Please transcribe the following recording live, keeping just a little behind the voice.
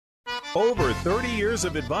Over 30 years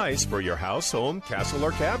of advice for your house, home, castle,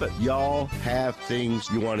 or cabin. Y'all have things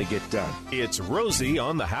you want to get done. It's Rosie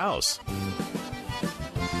on the House.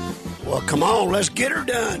 Well, come on, let's get her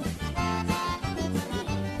done.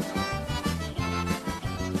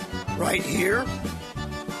 Right here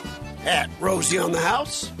at Rosie on the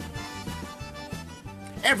House.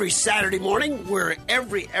 Every Saturday morning, we're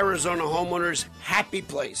every Arizona homeowner's happy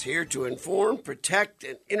place, here to inform, protect,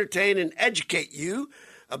 and entertain and educate you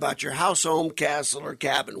about your house, home, castle, or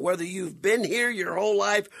cabin. Whether you've been here your whole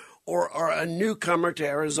life or are a newcomer to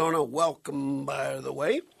Arizona, welcome, by the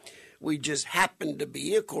way. We just happen to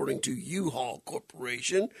be, according to U-Haul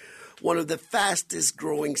Corporation, one of the fastest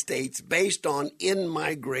growing states based on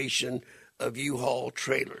in-migration of U-Haul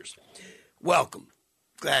trailers. Welcome.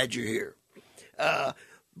 Glad you're here.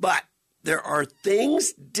 But there are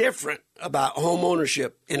things different about home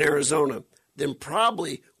ownership in Arizona than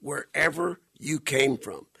probably wherever you came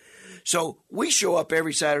from. So we show up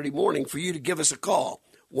every Saturday morning for you to give us a call,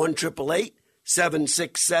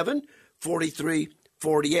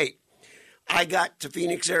 1-888-767-4348. I got to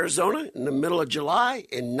Phoenix, Arizona in the middle of July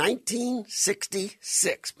in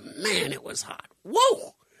 1966. Man, it was hot.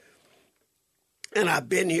 Whoa! And I've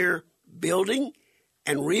been here building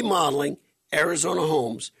and remodeling Arizona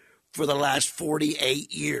homes for the last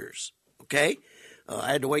 48 years, okay?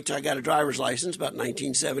 I had to wait till I got a driver's license about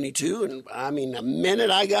 1972, and the minute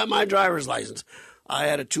I got my driver's license, I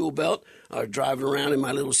had a tool belt. I was driving around in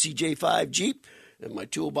my little CJ5 Jeep and my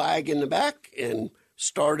tool bag in the back and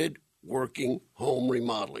started working home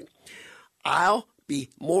remodeling. I'll be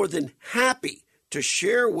more than happy to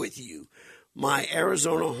share with you my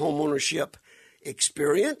Arizona homeownership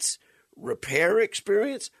experience, repair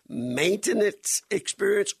experience, maintenance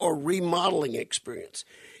experience, or remodeling experience.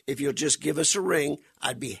 If you'll just give us a ring,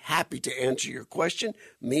 I'd be happy to answer your question.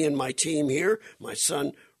 Me and my team here, my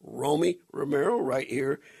son Romy Romero right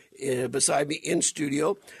here beside me in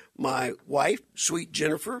studio, my wife, sweet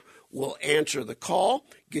Jennifer, will answer the call,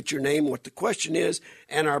 get your name, what the question is,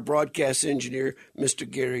 and our broadcast engineer, Mr.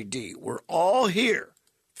 Gary D. We're all here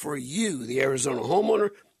for you, the Arizona homeowner.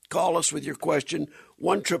 Call us with your question,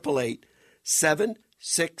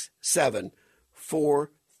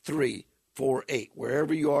 1-888-767-4348.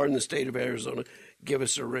 Wherever you are in the state of Arizona, give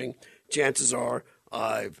us a ring. Chances are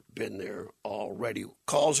I've been there already.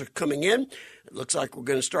 Calls are coming in. It looks like we're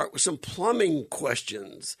going to start with some plumbing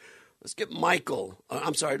questions. Let's get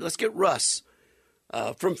let's get Russ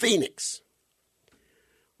from Phoenix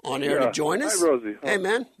on air to join us. Hi, Rosie. Hey,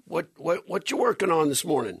 man, what you working on this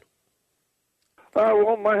morning?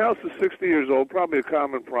 Well, my house is 60 years old, probably a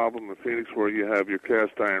common problem in Phoenix where you have your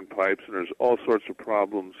cast iron pipes, and there's all sorts of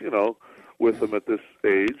problems, with them at this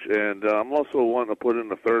age. And I'm also wanting to put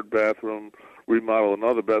in a third bathroom, remodel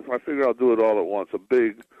another bathroom. I figure I'll do it all at once, a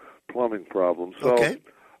big plumbing problem. So okay.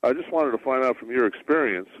 I just wanted to find out from your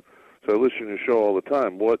experience, so I listen to your show all the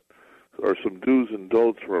time, what are some do's and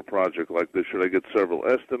don'ts for a project like this? Should I get several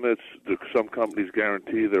estimates? Do some companies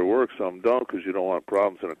guarantee their work, some don't, because you don't want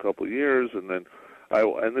problems in a couple of years? And then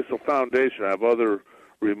this is a foundation. I have other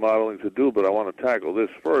remodeling to do, but I want to tackle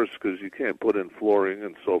this first because you can't put in flooring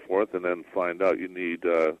and so forth and then find out you need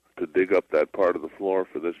to dig up that part of the floor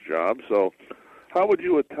for this job. So how would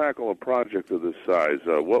you tackle a project of this size?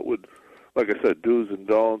 What would, like I said, do's and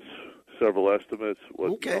don'ts, several estimates?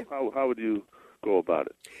 Okay. How would you go about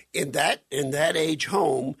it? In that age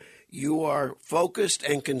home, you are focused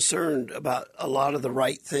and concerned about a lot of the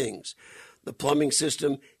right things. The plumbing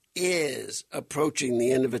system is approaching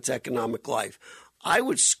the end of its economic life. I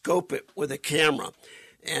would scope it with a camera,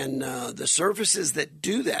 and the services that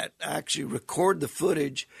do that actually record the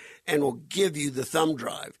footage and will give you the thumb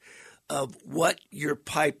drive of what your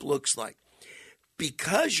pipe looks like.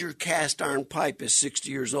 Because your cast iron pipe is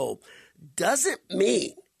 60 years old doesn't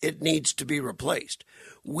mean it needs to be replaced.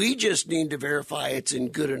 We just need to verify it's in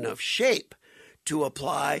good enough shape to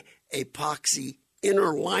apply epoxy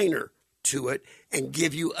inner liner to it and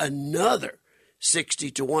give you another 60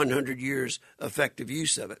 to 100 years effective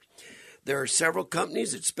use of it. There are several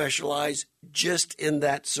companies that specialize just in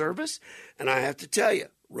that service, and I have to tell you,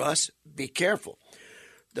 Russ, be careful.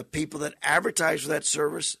 The people that advertise for that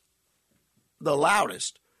service the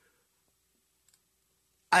loudest,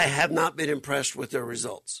 I have not been impressed with their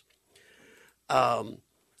results.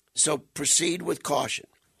 So proceed with caution.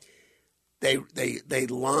 They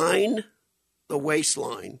line the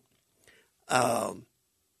waistline,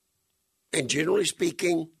 and generally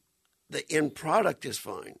speaking, the end product is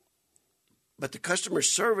fine. But the customer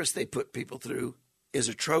service they put people through is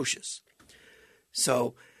atrocious.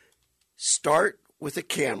 So start with a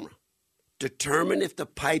camera. Determine if the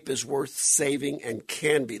pipe is worth saving and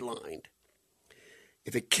can be lined.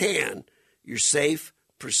 If it can, you're safe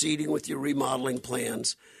proceeding with your remodeling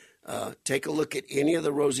plans. Take a look at any of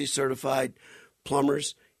the Rosie certified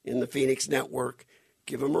plumbers in the Phoenix network.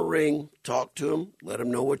 Give them a ring, talk to them, let them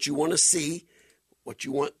know what you want to see, what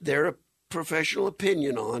you want their professional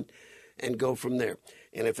opinion on, and go from there.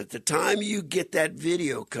 And if at the time you get that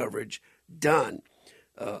video coverage done,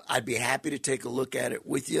 I'd be happy to take a look at it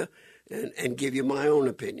with you and give you my own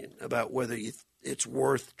opinion about whether it's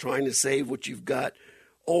worth trying to save what you've got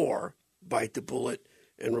or bite the bullet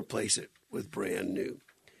and replace it with brand new.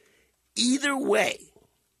 Either way,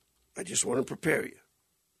 I just want to prepare you,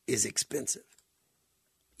 is expensive.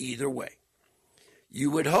 Either way.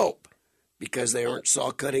 You would hope, because they aren't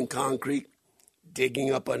saw cutting concrete,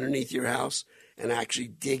 digging up underneath your house, and actually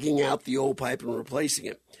digging out the old pipe and replacing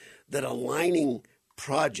it, that a lining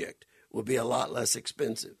project will be a lot less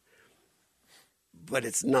expensive. But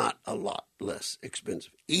it's not a lot less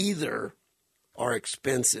expensive. Either are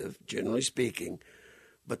expensive, generally speaking,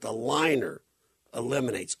 but the liner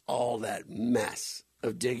eliminates all that mess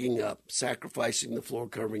of digging up, sacrificing the floor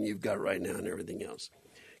covering you've got right now and everything else.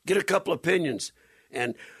 Get a couple opinions.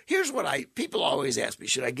 And here's what people always ask me,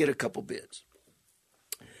 should I get a couple bids?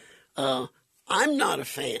 I'm not a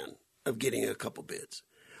fan of getting a couple bids,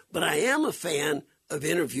 but I am a fan of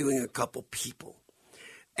interviewing a couple people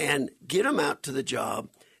and get them out to the job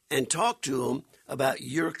and talk to them about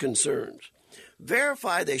your concerns.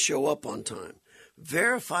 Verify they show up on time.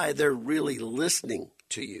 Verify they're really listening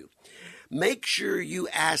to you. Make sure you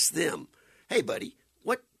ask them, hey, buddy,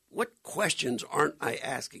 what questions aren't I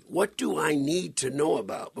asking? What do I need to know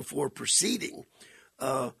about before proceeding?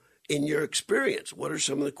 In your experience, what are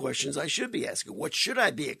some of the questions I should be asking? What should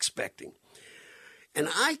I be expecting? And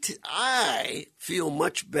I feel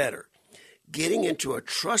much better getting into a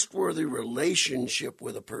trustworthy relationship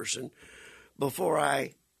with a person before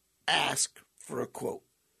I ask for a quote.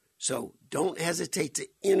 So don't hesitate to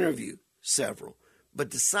interview several, but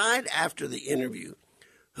decide after the interview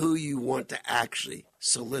who you want to actually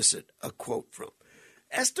solicit a quote from.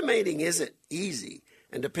 Estimating isn't easy,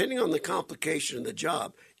 and depending on the complication of the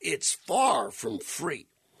job, it's far from free.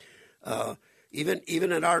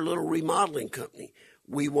 Even at our little remodeling company,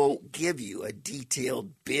 we won't give you a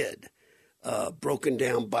detailed bid broken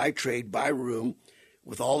down by trade, by room,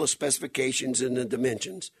 with all the specifications and the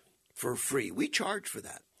dimensions for free. We charge for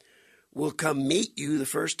that. We'll come meet you the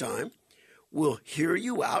first time. We'll hear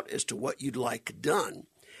you out as to what you'd like done.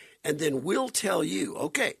 And then we'll tell you,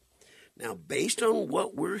 okay, now based on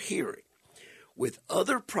what we're hearing, with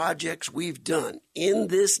other projects we've done in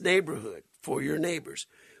this neighborhood for your neighbors,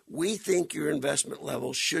 we think your investment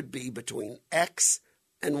level should be between X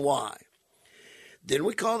and Y. Then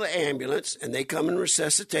we call the ambulance, and they come and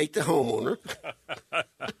resuscitate the homeowner.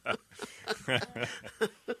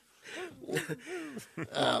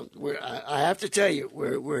 I have to tell you,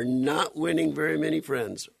 we're not winning very many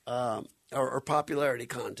friends or popularity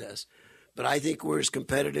contests, but I think we're as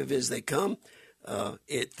competitive as they come.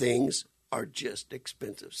 Things are just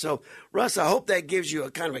expensive. So, Russ, I hope that gives you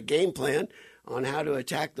a kind of a game plan on how to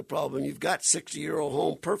attack the problem. You've got 60-year-old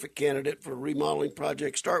home, perfect candidate for a remodeling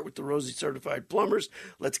project. Start with the Rosie certified plumbers.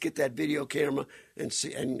 Let's get that video camera and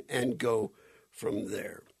see and go from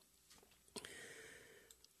there.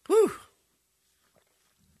 Whew.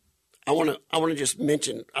 I want to just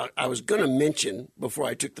mention, I was going to mention before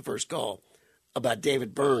I took the first call about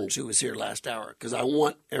David Burns, who was here last hour, because I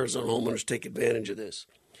want Arizona homeowners to take advantage of this.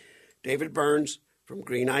 David Burns from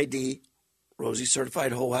Green ID, Rosie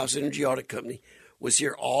Certified Whole House Energy Audit Company, was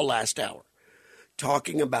here all last hour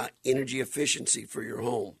talking about energy efficiency for your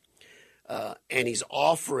home. And he's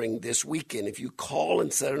offering this weekend, if you call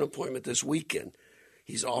and set an appointment this weekend,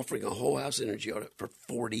 he's offering a whole house energy audit for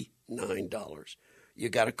 $49. You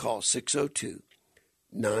got to call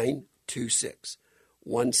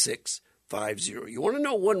 602-926-1650. You want to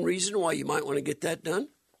know one reason why you might want to get that done?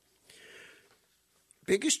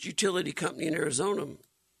 Biggest utility company in Arizona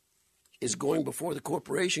is going before the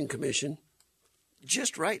Corporation Commission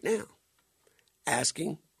just right now,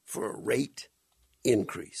 asking for a rate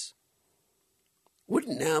increase.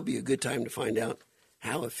 Wouldn't now be a good time to find out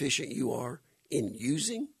how efficient you are in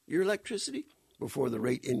using your electricity before the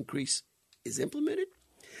rate increase is implemented?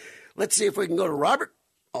 Let's see if we can go to Robert,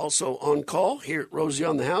 also on call here at Rosie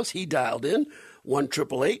on the House. He dialed in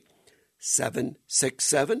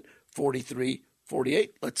 1-888-767-4348.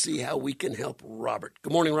 Let's see how we can help Robert.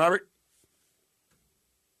 Good morning, Robert.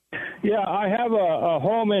 Yeah, I have a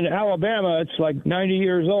home in Alabama. It's like 90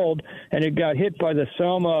 years old, and it got hit by the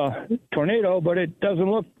Selma tornado, but it doesn't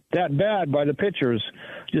look that bad by the pictures,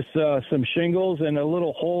 just some shingles and a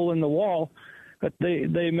little hole in the wall. But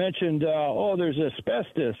they mentioned, there's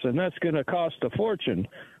asbestos, and that's going to cost a fortune.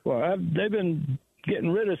 Well, they've been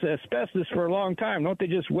getting rid of asbestos for a long time. Don't they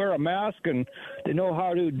just wear a mask and they know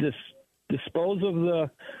how to dispose of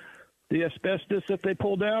the asbestos that they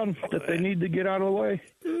pull down, that they need to get out of the way?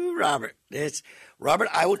 Robert,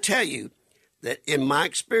 I will tell you that in my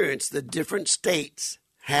experience, the different states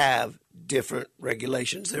have different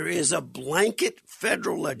regulations. There is a blanket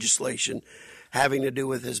federal legislation having to do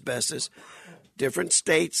with asbestos. Different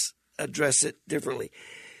states address it differently.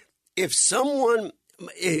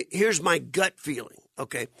 Here's my gut feeling,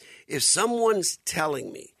 okay? If someone's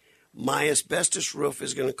telling me my asbestos roof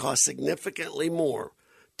is going to cost significantly more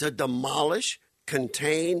to demolish,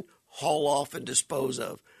 contain, haul off, and dispose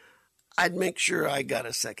of, I'd make sure I got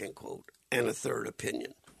a second quote and a third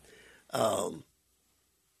opinion.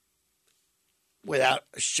 Without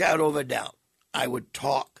a shadow of a doubt, I would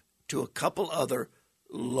talk to a couple other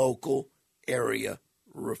local area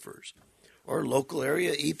roofers or local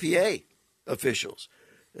area EPA officials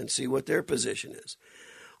and see what their position is.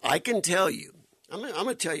 I can tell you, I'm going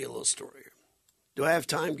to tell you a little story here. Do I have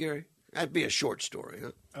time, Gary? That'd be a short story,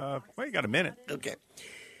 huh? Well, you got a minute. Okay.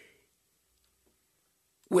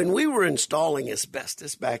 When we were installing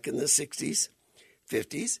asbestos back in the 60s,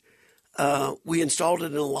 50s, we installed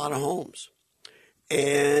it in a lot of homes.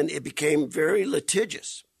 And it became very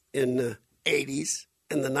litigious in the 80s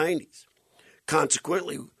and the 90s.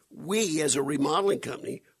 Consequently, we as a remodeling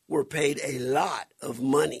company were paid a lot of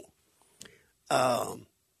money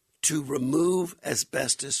to remove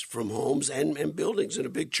asbestos from homes and buildings in a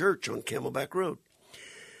big church on Camelback Road.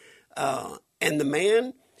 And the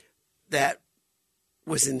man that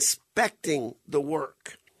was inspecting the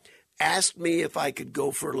work asked me if I could go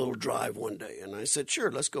for a little drive one day. And I said,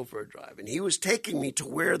 sure, let's go for a drive. And he was taking me to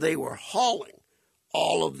where they were hauling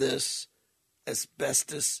all of this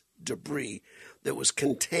asbestos debris that was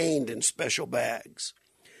contained in special bags.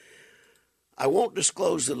 I won't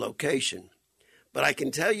disclose the location, but I can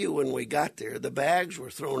tell you when we got there, the bags were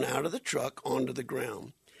thrown out of the truck onto the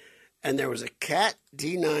ground, and there was a Cat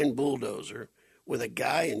D9 bulldozer with a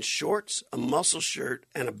guy in shorts, a muscle shirt,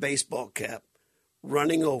 and a baseball cap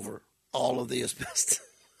running over all of the asbestos.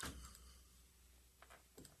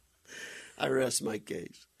 I rest my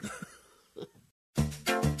case.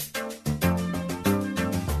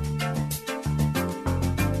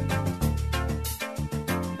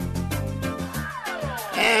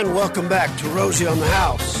 And welcome back to Rosie on the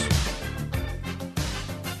House.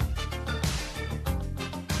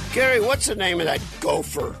 Gary, what's the name of that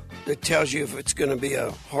gopher that tells you if it's going to be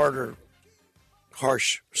a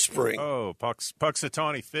harsh spring? Oh,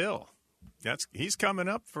 Puxatawny Phil. He's coming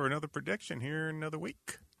up for another prediction here in another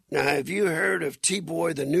week. Now, have you heard of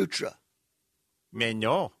T-Boy the Nutra? Man,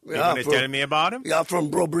 no. You want to tell me about him? Yeah, from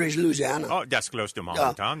Breaux-Bridge, Louisiana. Oh, that's close to my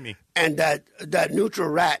hometown, me. And that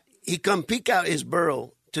Nutra rat, he come peek out his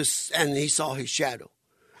burrow and he saw his shadow.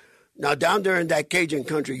 Now, down there in that Cajun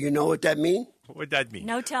country, you know what that means? What would that mean?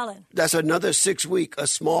 No telling. That's another 6 week, a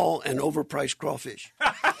small and overpriced crawfish.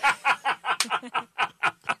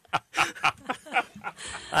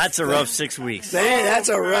 That's a rough 6 weeks. That's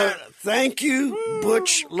a rough. Thank you,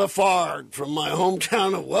 Butch Lafargue from my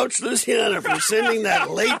hometown of Welch, Louisiana, for sending that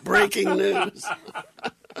late breaking news.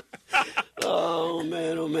 Oh,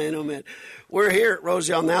 man, oh, man, oh, man. We're here at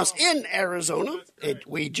Rosie on the House in Arizona.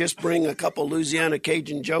 We just bring a couple Louisiana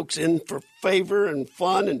Cajun jokes in for favor and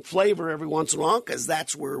fun and flavor every once in a while, because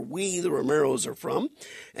that's where we, the Romeros, are from,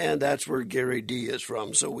 and that's where Gary D is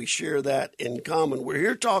from. So we share that in common. We're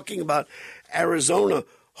here talking about Arizona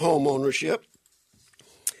home ownership,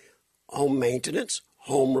 home maintenance,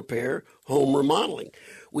 home repair, home remodeling.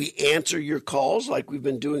 We answer your calls like we've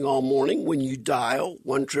been doing all morning when you dial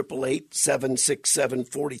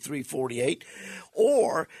 1-888-767-4348,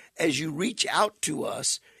 or as you reach out to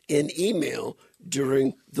us in email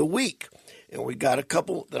during the week. And we got a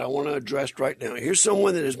couple that I want to address right now. Here's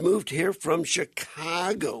someone that has moved here from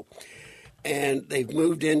Chicago, and they've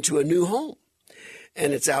moved into a new home,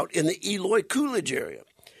 and it's out in the Eloy Coolidge area.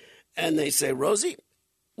 And they say, Rosie,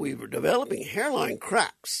 we were developing hairline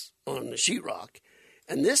cracks on the sheetrock,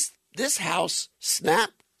 and this house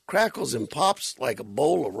crackles and pops like a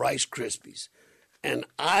bowl of Rice Krispies. And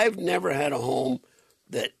I've never had a home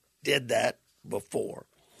that did that before.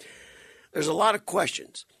 There's a lot of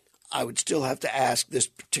questions I would still have to ask this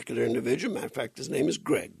particular individual. Matter of fact, his name is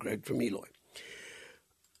Greg from Eloy.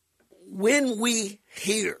 When we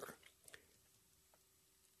hear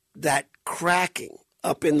that cracking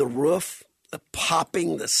up in the roof, the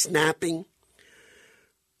popping, the snapping,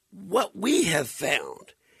 what we have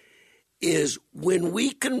found is when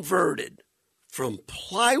we converted from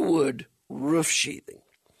plywood roof sheathing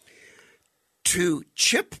to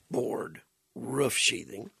chipboard roof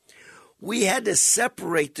sheathing, we had to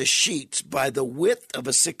separate the sheets by the width of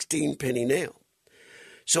a 16-penny nail.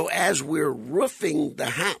 So as we're roofing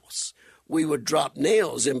the house, we would drop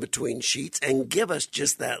nails in between sheets and give us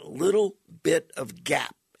just that little bit of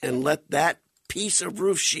gap and let that piece of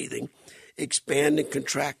roof sheathing expand and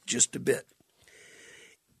contract just a bit.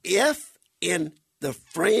 If in the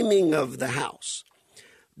framing of the house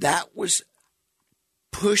that was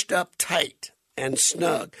pushed up tight and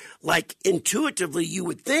snug, like intuitively you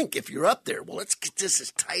would think if you're up there, well, let's get this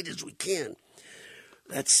as tight as we can.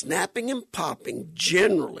 That snapping and popping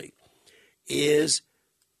generally is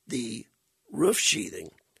the roof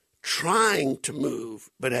sheathing trying to move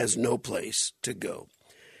but has no place to go.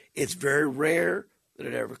 It's very rare that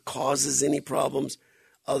it ever causes any problems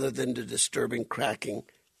other than the disturbing cracking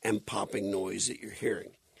and popping noise that you're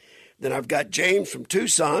hearing. Then I've got James from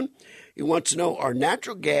Tucson. He wants to know, are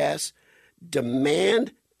natural gas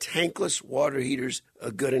demand tankless water heaters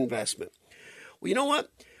a good investment? Well, you know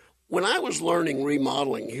what? When I was learning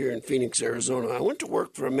remodeling here in Phoenix, Arizona, I went to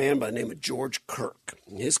work for a man by the name of George Kirk.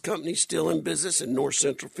 His company's still in business in north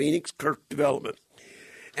central Phoenix, Kirk Development.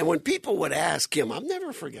 And when people would ask him, I've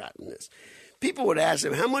never forgotten this, people would ask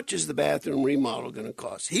him, how much is the bathroom remodel going to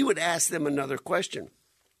cost? He would ask them another question.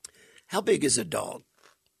 How big is a dog?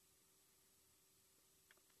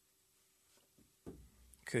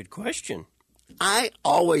 Good question. I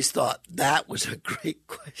always thought that was a great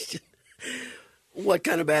question. What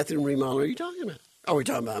kind of bathroom remodel are you talking about? Are we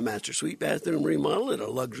talking about a master suite bathroom remodel at a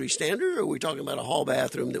luxury standard, or are we talking about a hall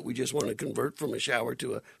bathroom that we just want to convert from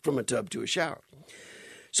a tub to a shower?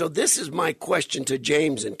 So this is my question to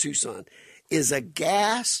James in Tucson. Is a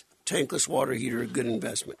gas tankless water heater a good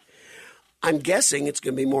investment? I'm guessing it's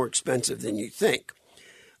going to be more expensive than you think.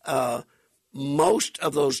 Most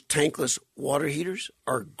of those tankless water heaters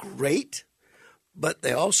are great, but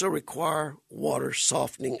they also require water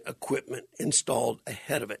softening equipment installed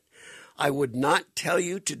ahead of it. I would not tell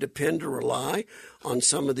you to depend or rely on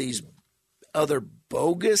some of these other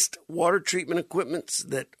bogus water treatment equipments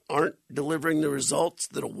that aren't delivering the results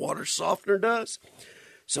that a water softener does.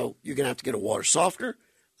 So you're going to have to get a water softener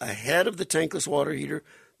ahead of the tankless water heater.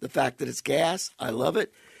 The fact that it's gas, I love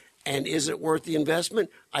it. And is it worth the investment?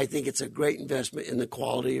 I think it's a great investment in the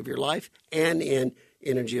quality of your life and in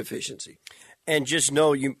energy efficiency. And just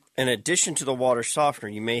know, you, in addition to the water softener,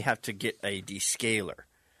 you may have to get a descaler.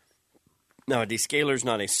 Now, a descaler is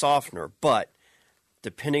not a softener, but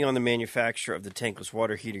depending on the manufacturer of the tankless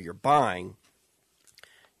water heater you're buying,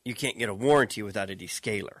 you can't get a warranty without a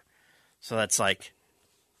descaler. So that's like,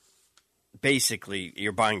 basically,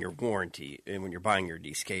 you're buying your warranty when you're buying your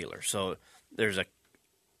descaler. So there's a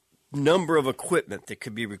number of equipment that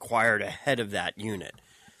could be required ahead of that unit.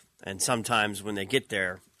 And sometimes when they get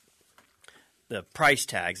there, the price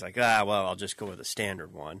tag's like, I'll just go with a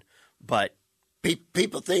standard one. But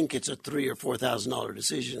people think it's a $3,000 or $4,000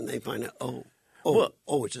 decision, and they find out,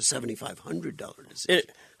 it's a $7,500 decision.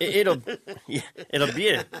 It'll be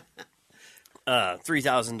a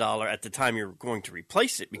 $3,000 at the time you're going to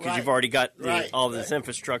replace it because you've already got all this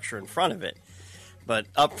infrastructure in front of it. But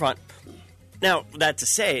up front, now that to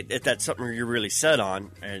say if that's something you're really set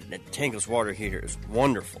on, and tankless water heater is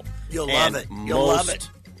wonderful. You'll love it. You'll love it.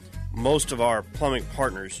 Most of our plumbing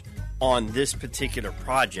partners on this particular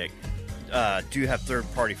project do have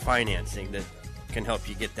third-party financing that can help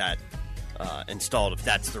you get that installed if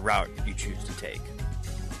that's the route you choose to take.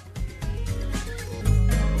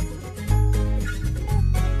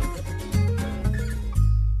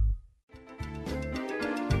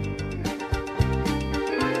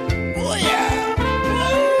 Oh,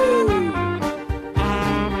 yeah! Woo!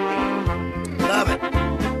 Love it.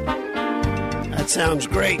 That sounds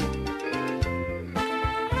great.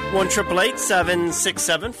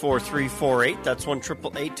 1-888-767-4348. That's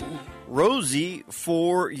 1-888-ROSIE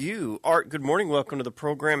for you. Art, good morning. Welcome to the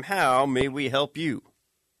program. How may we help you?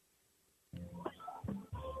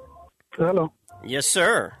 Hello. Yes,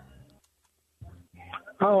 sir.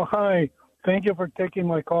 Oh, hi. Thank you for taking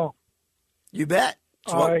my call. You bet.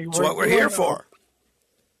 It's what we're here for.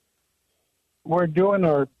 We're doing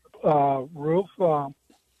our roof.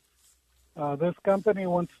 This company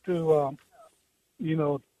wants to,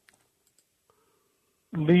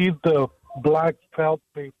 leave the black felt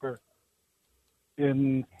paper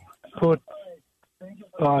and put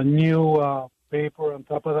new paper on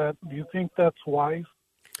top of that. Do you think that's wise?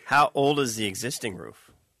 How old is the existing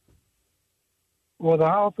roof? Well, the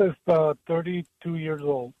house is 32 years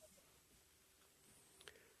old.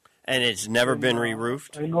 And it's never been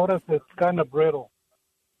re-roofed? I noticed it's kind of brittle.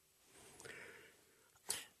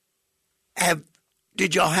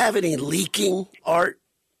 Did y'all have any leaking, Art?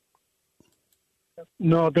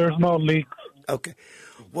 No, there's no leaks. Okay.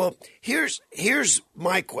 Well, here's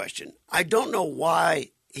my question. I don't know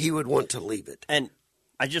why he would want to leave it. And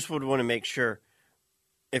I just would want to make sure,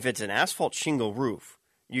 if it's an asphalt shingle roof,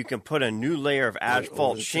 you can put a new layer of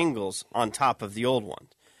asphalt shingles on top of the old one.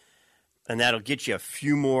 And that'll get you a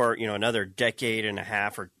few more, another decade and a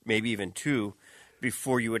half or maybe even 2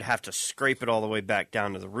 before you would have to scrape it all the way back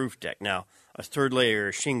down to the roof deck. Now, a third layer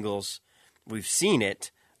of shingles, we've seen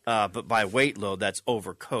it, but by weight load, that's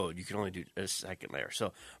over code. You can only do a second layer.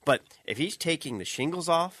 But if he's taking the shingles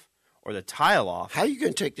off or the tile off. How are you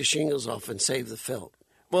going to take the shingles off and save the felt?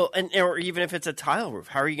 Well, or even if it's a tile roof,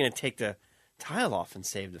 how are you going to take the tile off and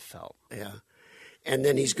save the felt? Yeah. And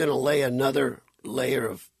then he's going to lay another layer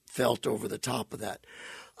of felt over the top of that.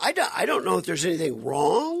 I don't know if there's anything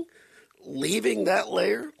wrong leaving that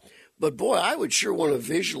layer, but boy, I would sure want to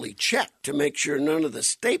visually check to make sure none of the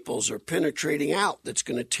staples are penetrating out that's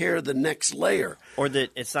going to tear the next layer. Or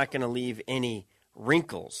that it's not going to leave any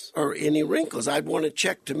wrinkles. I'd want to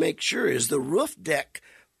check to make sure, is the roof deck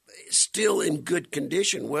still in good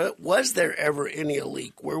condition? Was there ever any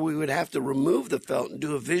leak where we would have to remove the felt and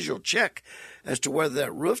do a visual check as to whether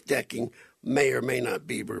that roof decking may or may not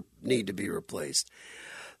need to be replaced?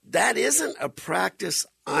 That isn't a practice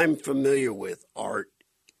I'm familiar with, Art.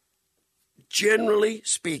 Generally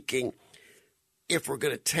speaking, if we're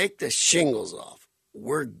going to take the shingles off,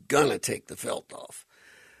 we're going to take the felt off.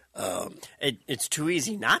 It's too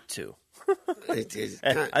easy not to. I think It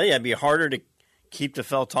that'd be harder to keep the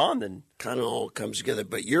felt on than. kind of all comes together.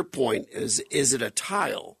 But your point is it a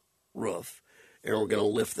tile roof? And we're going to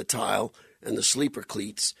lift the tile and the sleeper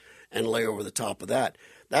cleats and lay over the top of that.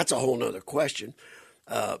 That's a whole nother question.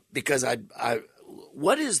 Because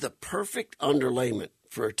what is the perfect underlayment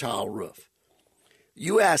for a tile roof?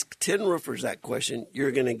 You ask 10 roofers that question,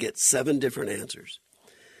 you're going to get 7 different answers.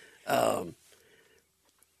 It's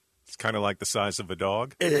kind of like the size of a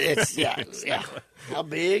dog. It's yeah. How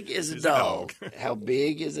big is a dog? How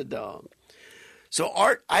big is a dog? So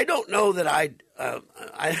Art, I don't know that I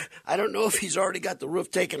don't know if he's already got the roof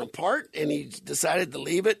taken apart and he's decided to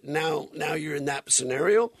leave it. Now you're in that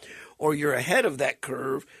scenario, or you're ahead of that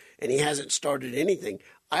curve and he hasn't started anything.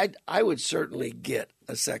 I would certainly get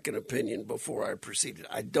a second opinion before I proceeded.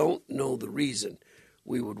 I don't know the reason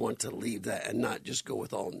we would want to leave that and not just go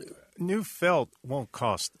with all new. New felt won't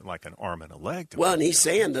cost like an arm and a leg. Well, and he's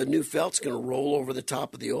saying the new felt's going to roll over the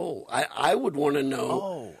top of the old. I would want to know.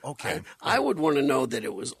 Oh, okay. I would want to know that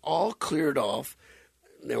it was all cleared off.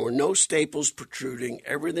 There were no staples protruding.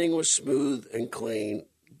 Everything was smooth and clean.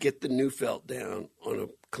 Get the new felt down on a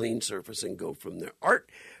clean surface and go from there. Art,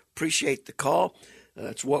 appreciate the call.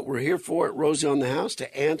 That's what we're here for at Rosie on the House,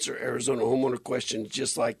 to answer Arizona homeowner questions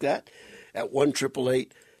just like that at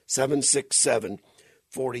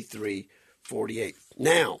 1-888-767-4348.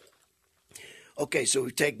 Now, okay, so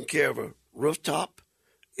we've taken care of a rooftop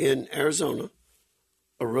in Arizona,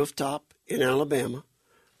 a rooftop in Alabama,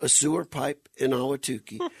 a sewer pipe in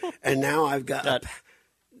Ahwatukee, and now I've got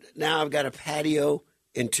a patio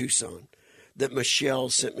in Tucson that Michelle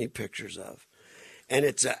sent me pictures of. And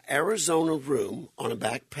it's an Arizona room on a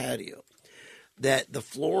back patio that the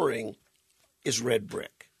flooring is red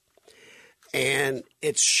brick. And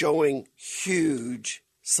it's showing huge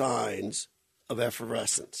signs of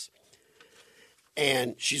effervescence.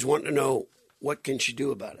 And she's wanting to know, what can she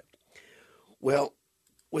do about it? Well,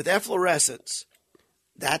 with efflorescence,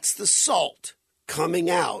 that's the salt coming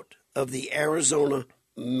out of the Arizona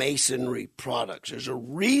masonry products. There's a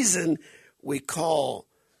reason we call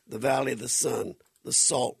the Valley of the Sun the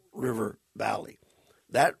Salt River Valley.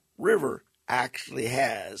 That river actually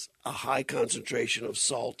has a high concentration of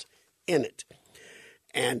salt in it.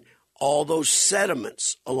 And all those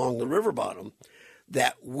sediments along the river bottom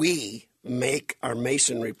that we make our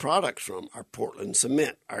masonry products from, our Portland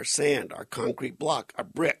cement, our sand, our concrete block, our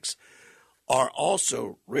bricks, are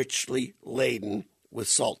also richly laden with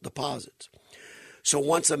salt deposits. So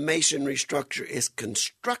once a masonry structure is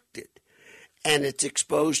constructed and it's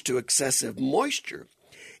exposed to excessive moisture,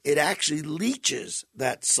 it actually leaches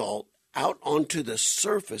that salt out onto the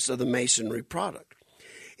surface of the masonry product.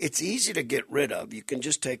 It's easy to get rid of. You can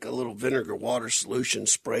just take a little vinegar water solution,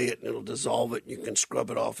 spray it, and it'll dissolve it, and you can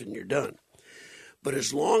scrub it off and you're done. But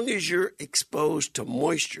as long as you're exposed to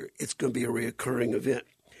moisture, it's going to be a reoccurring event.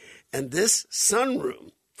 And this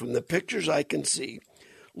sunroom, from the pictures I can see,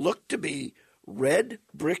 look to be red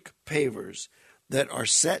brick pavers that are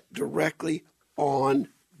set directly on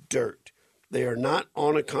dirt. They are not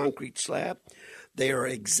on a concrete slab. They are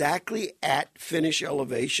exactly at finish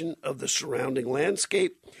elevation of the surrounding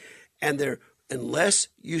landscape, and they're, unless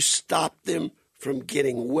you stop them from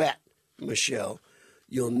getting wet, Michelle,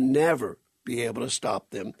 you'll never be able to stop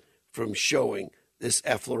them from showing this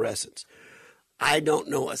efflorescence. I don't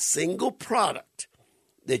know a single product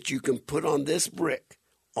that you can put on this brick,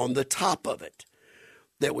 on the top of it,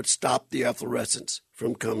 that would stop the efflorescence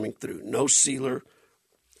from coming through. No sealer.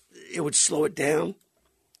 It would slow it down.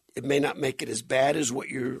 It may not make it as bad as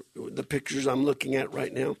the pictures I'm looking at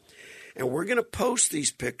right now. And we're going to post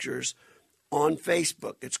these pictures on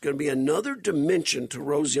Facebook. It's going to be another dimension to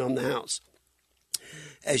Rosie on the House.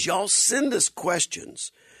 As y'all send us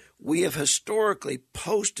questions, we have historically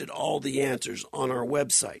posted all the answers on our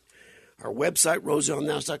website. Our website,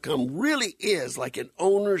 rosieonthehouse.com, really is like an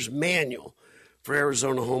owner's manual for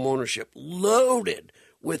Arizona home ownership, loaded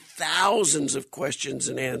with thousands of questions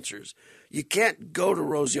and answers. You can't go to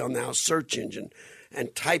Rosie on the House search engine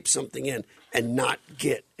and type something in and not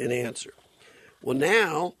get an answer. Well,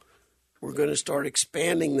 now we're going to start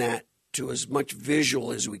expanding that to as much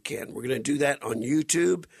visual as we can. We're going to do that on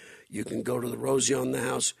YouTube. You can go to the Rosie on the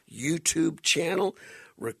House YouTube channel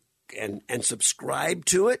and subscribe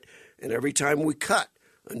to it. And every time we cut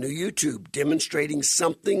a new YouTube demonstrating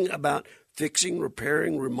something about fixing,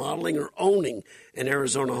 repairing, remodeling, or owning an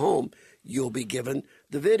Arizona home, you'll be given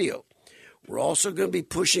the video. We're also going to be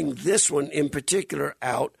pushing this one in particular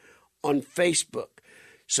out on Facebook.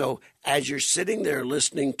 So as you're sitting there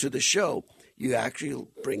listening to the show, you actually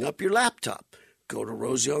bring up your laptop, go to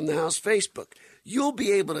Rosie on the House Facebook. You'll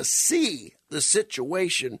be able to see the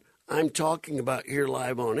situation I'm talking about here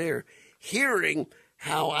live on air, hearing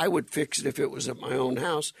how I would fix it if it was at my own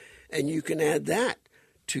house, and you can add that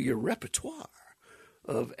to your repertoire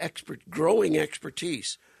of growing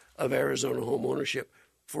expertise of Arizona home ownership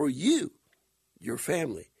for you, your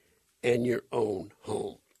family, and your own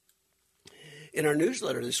home. In our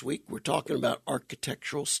newsletter this week, we're talking about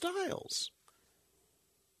architectural styles,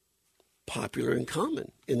 popular and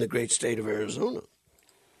common in the great state of Arizona.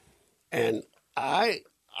 And I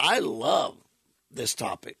love this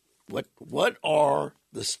topic. What are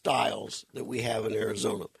the styles that we have in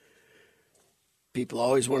Arizona? People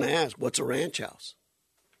always want to ask, what's a ranch house?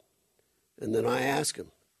 And then I ask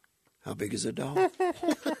them, how big is a dog?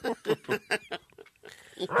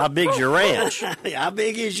 How big's your ranch? How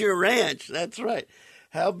big is your ranch? That's right.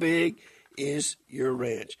 How big is your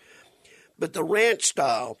ranch? But the ranch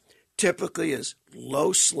style typically is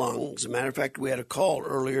low slung. As a matter of fact, we had a call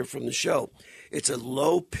earlier from the show. It's a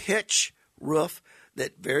low pitch roof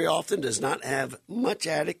that very often does not have much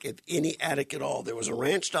attic, if any attic at all. There was a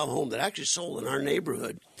ranch style home that actually sold in our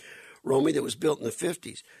neighborhood, Romy, that was built in the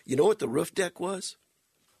 50s. You know what the roof deck was?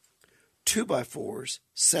 2x4s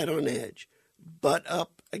set on edge, butt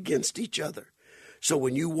up against each other. So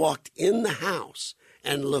when you walked in the house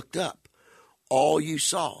and looked up, all you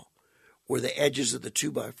saw were the edges of the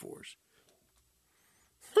 2x4s.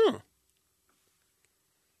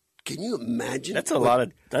 Can you imagine? That's a lot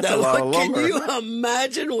of lumber. Can you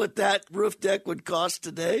imagine what that roof deck would cost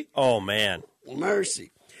today? Oh, man.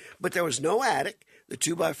 Mercy. But there was no attic. The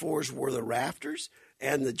 2x4s were the rafters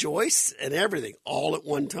and the joists and everything all at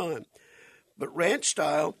one time. But ranch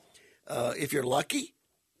style, if you're lucky,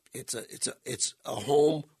 it's a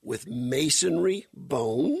home with masonry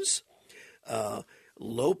bones,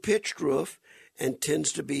 low pitched roof, and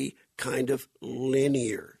tends to be kind of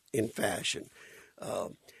linear in fashion.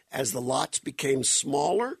 As the lots became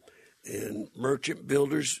smaller and merchant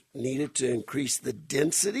builders needed to increase the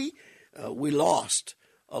density, we lost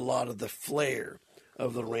a lot of the flair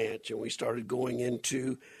of the ranch, and we started going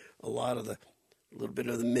into a little bit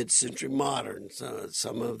of the mid-century modern,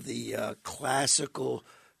 some of the classical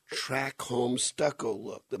track home stucco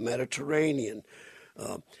look, the Mediterranean.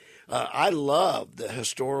 I love the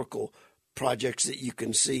historical projects that you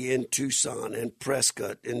can see in Tucson and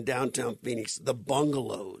Prescott and downtown Phoenix, the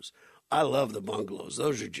bungalows. I love the bungalows.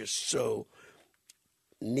 Those are just so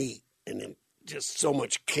neat and just so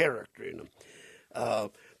much character in them.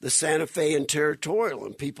 The Santa Fe and Territorial,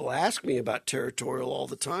 and people ask me about Territorial all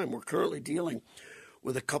the time. We're currently dealing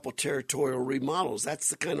with a couple Territorial remodels. That's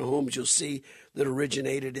the kind of homes you'll see that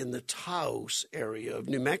originated in the Taos area of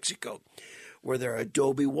New Mexico, where there are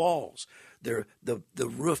adobe walls. The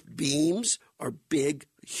roof beams are big,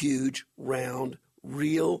 huge, round,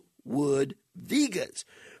 real wood vigas.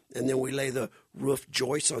 And then we lay the roof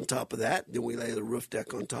joists on top of that. Then we lay the roof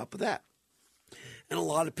deck on top of that. And a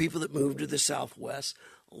lot of people that move to the Southwest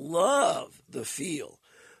love the feel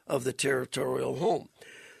of the Territorial home.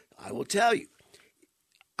 I will tell you,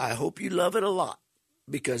 I hope you love it a lot,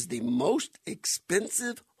 because the most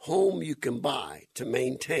expensive home you can buy to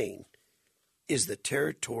maintain is the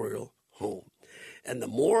territorial home. And the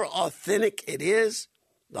more authentic it is,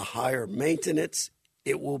 the higher maintenance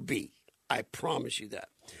it will be. I promise you that.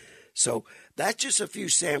 So that's just a few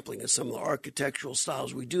sampling of some of the architectural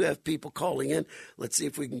styles. We do have people calling in. Let's see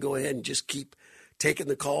if we can go ahead and just keep taking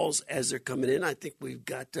the calls as they're coming in. I think we've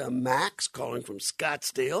got Max calling from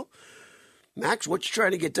Scottsdale. Max, what you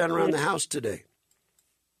trying to get done around the house today?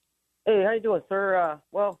 Hey, how you doing, sir?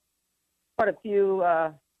 Well, quite a few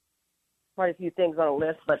things on a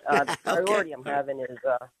list, but the priority I'm having is,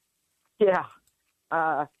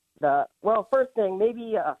 first thing,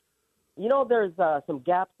 maybe, there's some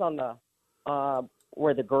gaps on the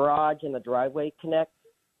where the garage and the driveway connect,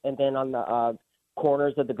 and then on the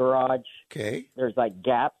corners of the garage, there's like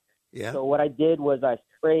gaps. Yeah. So what I did was I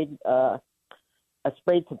sprayed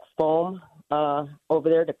some foam over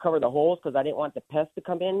there to cover the holes because I didn't want the pests to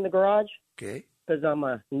come in the garage. Okay. Because I'm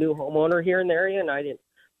a new homeowner here in the area, and I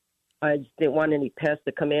just didn't want any pests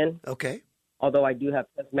to come in. Okay. Although I do have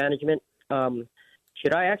pest management.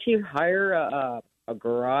 Should I actually hire a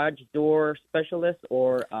garage door specialist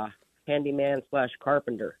or a handyman /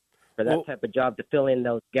 carpenter for that type of job to fill in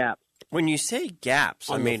those gaps? When you say gaps,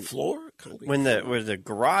 on the floor, where the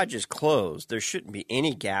garage is closed, there shouldn't be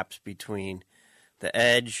any gaps between the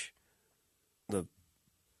edge, the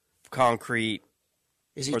concrete,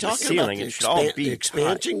 is he or talking the ceiling. About it should all be the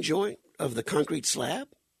expansion joint of the concrete slab?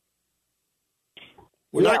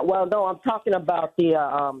 Well, no, I'm talking about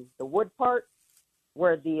the wood part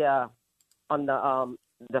where on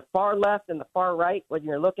the far left and the far right, when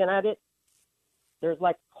you're looking at it, there's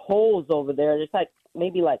like holes over there. There's like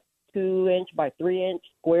maybe like 2-inch by 3-inch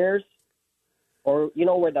squares, or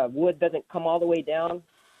where the wood doesn't come all the way down.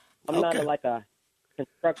 I'm not a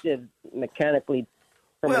constructive mechanically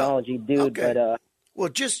terminology dude, but well,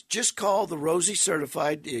 just call the Rosie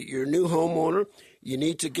Certified. You're a new homeowner. You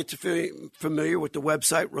need to get familiar with the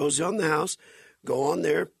website Rosie on the House. Go on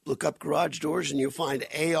there, look up garage doors, and you'll find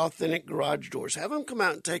authentic garage doors. Have them come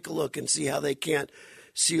out and take a look and see how they can't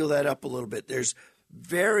seal that up a little bit. There's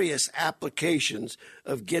various applications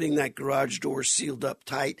of getting that garage door sealed up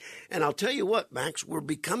tight. And I'll tell you what, Max, we're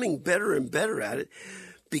becoming better and better at it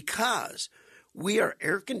because we are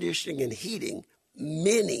air conditioning and heating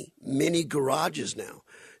many, many garages now.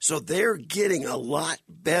 So they're getting a lot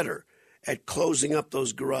better at closing up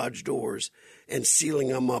those garage doors and sealing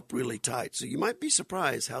them up really tight. So you might be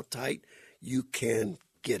surprised how tight you can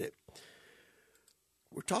get it.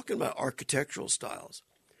 We're talking about architectural styles.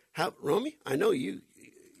 Romy, I know you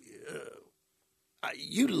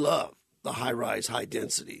love the high-rise,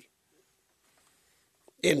 high-density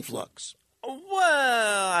influx.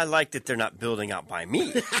 Well, I like that they're not building out by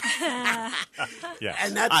me. Yeah,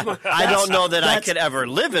 and I don't know that I could ever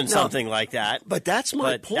live in something like that. But that's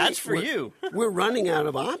my point. That's for you. We're running out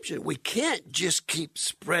of options. We can't just keep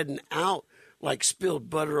spreading out like spilled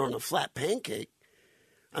butter on a flat pancake.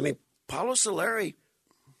 I mean, Paulo Soleri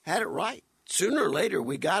had it right. Sooner or later,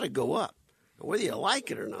 we got to go up, whether you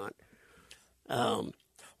like it or not.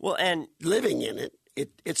 And living in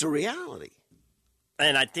it's a reality.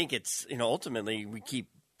 And I think it's, ultimately we keep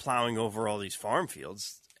plowing over all these farm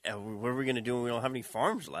fields. What are we going to do when we don't have any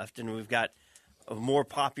farms left and we've got more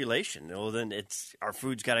population? Well, then our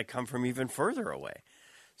food's got to come from even further away.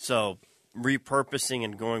 So repurposing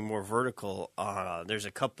and going more vertical, there's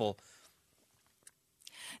a couple.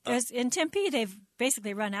 In Tempe, they've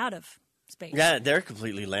basically run out of space. Yeah, they're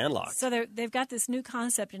completely landlocked. So they've got this new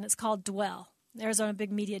concept, and it's called Dwell. Arizona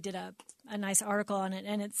Big Media did a nice article on it,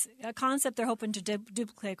 and it's a concept they're hoping to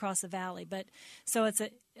duplicate across the valley. But so it's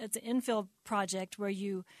an infill project where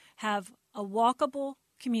you have a walkable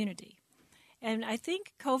community, and I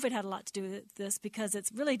think COVID had a lot to do with this because it's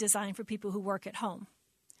really designed for people who work at home.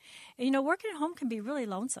 And working at home can be really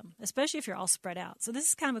lonesome, especially if you're all spread out. So this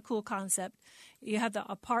is kind of a cool concept. You have the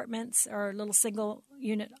apartments or little single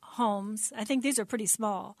unit homes. I think these are pretty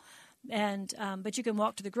small. And but you can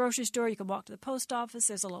walk to the grocery store, you can walk to the post office,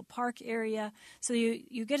 there's a little park area. So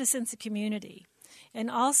you get a sense of community. And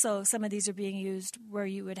also some of these are being used where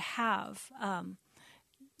you would have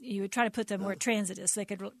you would try to put them where transit is so they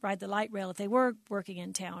could ride the light rail if they were working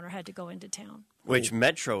in town or had to go into town. Which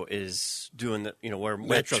Metro is doing, where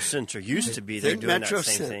Metro Center used to be. They're doing Metro that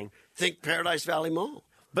same thing. Think Paradise Valley Mall.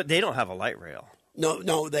 But they don't have a light rail.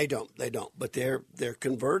 No, they don't. They don't. But they're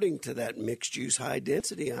converting to that mixed use high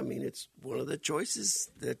density. I mean, it's one of the choices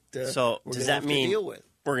that so we're does going that to mean deal with.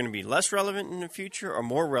 We're going to be less relevant in the future, or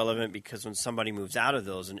more relevant because when somebody moves out of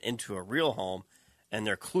those and into a real home, and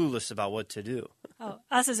they're clueless about what to do? Oh,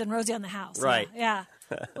 us as in Rosie on the House, right? Yeah.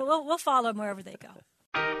 We'll follow them wherever they go.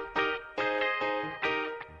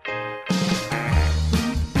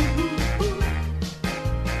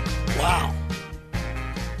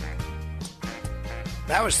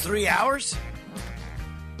 That was 3 hours?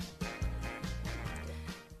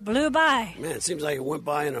 Blew by. Man, it seems like it went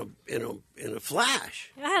by in a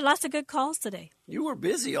flash. I had lots of good calls today. You were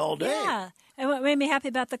busy all day. Yeah. And what made me happy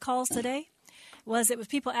about the calls today was it was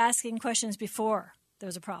people asking questions before there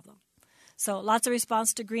was a problem. So lots of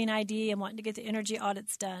response to Green ID and wanting to get the energy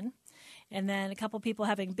audits done. And then a couple people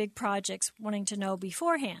having big projects wanting to know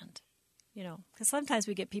beforehand. You know, because sometimes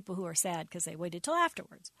we get people who are sad because they waited till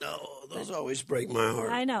afterwards. Oh, those always break my heart.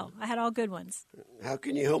 I know. I had all good ones. How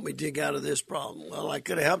can you help me dig out of this problem? Well, I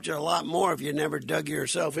could have helped you a lot more if you never dug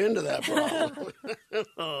yourself into that problem.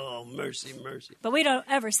 Oh, mercy, mercy. But we don't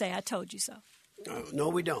ever say, I told you so. No,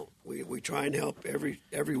 we don't. We try and help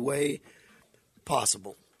every way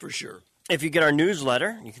possible, for sure. If you get our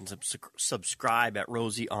newsletter, you can subscribe at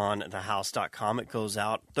rosieonthehouse.com. It goes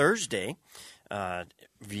out Thursday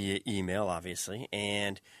via email, obviously.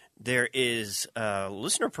 And there is a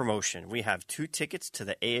listener promotion. We have 2 tickets to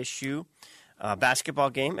the ASU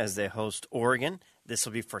basketball game as they host Oregon. This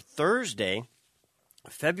will be for Thursday,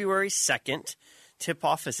 February 2nd.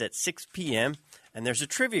 Tip-off is at 6 p.m. And there's a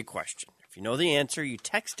trivia question. If you know the answer, you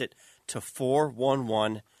text it to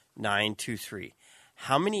 411923.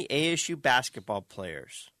 How many ASU basketball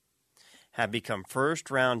players have become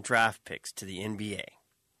first-round draft picks to the NBA?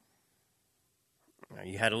 Now,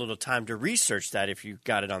 you had a little time to research that if you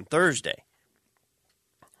got it on Thursday.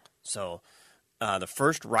 So the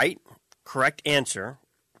first correct answer,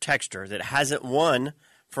 texter, that hasn't won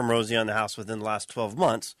from Rosie on the House within the last 12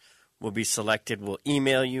 months will be selected. We'll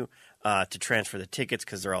email you to transfer the tickets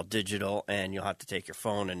because they're all digital, and you'll have to take your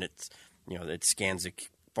phone, and it scans the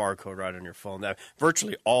barcode right on your phone. Now,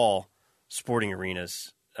 virtually all sporting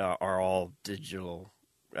arenas are all digital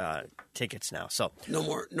tickets now. So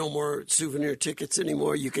no more souvenir tickets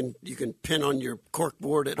anymore. You can pin on your cork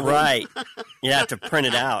board at home. Right. You have to print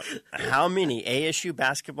it out. How many ASU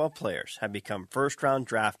basketball players have become first-round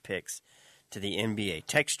draft picks to the NBA?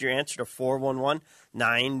 Text your answer to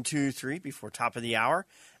 411-923 before top of the hour,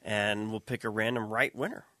 and we'll pick a random right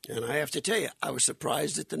winner. And I have to tell you, I was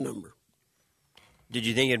surprised at the number. Did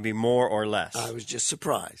you think it'd be more or less? I was just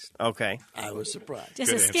surprised. Okay. I was surprised.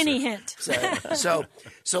 Just Good a skinny hint. So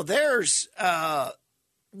there's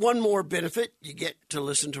one more benefit you get to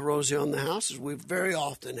listen to Rosie on the House is we very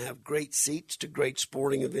often have great seats to great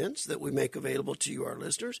sporting events that we make available to you, our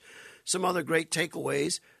listeners. Some other great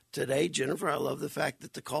takeaways today, Jennifer, I love the fact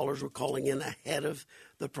that the callers were calling in ahead of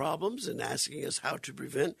the problems and asking us how to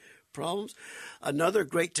prevent problems. Another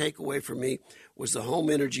great takeaway for me was the home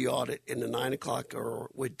energy audit in the 9 o'clock hour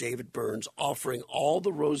with David Burns, offering all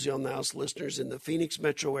the Rosie on the House listeners in the Phoenix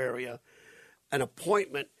metro area an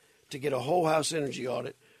appointment to get a whole house energy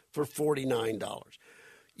audit for $49.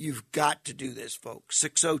 You've got to do this, folks.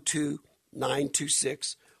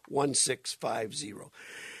 602-926-1650.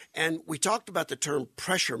 And we talked about the term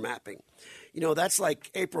pressure mapping. You know, that's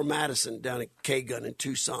like April Madison down at K-Gun in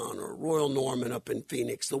Tucson or Royal Norman up in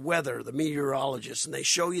Phoenix, the weather, the meteorologists, and they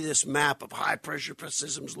show you this map of high-pressure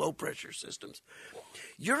systems, low-pressure systems.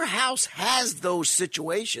 Your house has those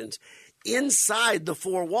situations inside the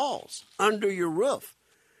 4 walls, under your roof.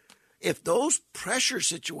 If those pressure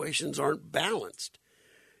situations aren't balanced,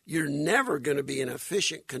 you're never going to be an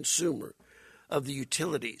efficient consumer of the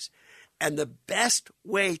utilities. And the best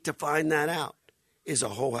way to find that out is a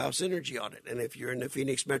whole house energy audit. And if you're in the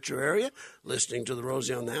Phoenix metro area listening to the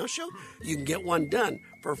Rosie on the House show, you can get one done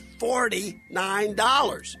for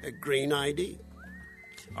 $49 at Green ID.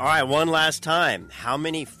 All right, one last time. How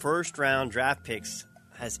many first-round draft picks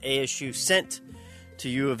has ASU sent to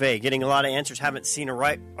U of A? Getting a lot of answers. Haven't seen to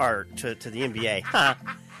the NBA.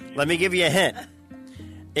 Let me give you a hint.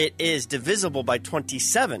 It is divisible by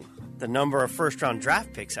 27, the number of first-round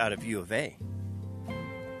draft picks out of U of A.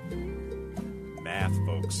 Math,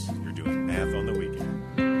 folks. You're doing math on the weekend.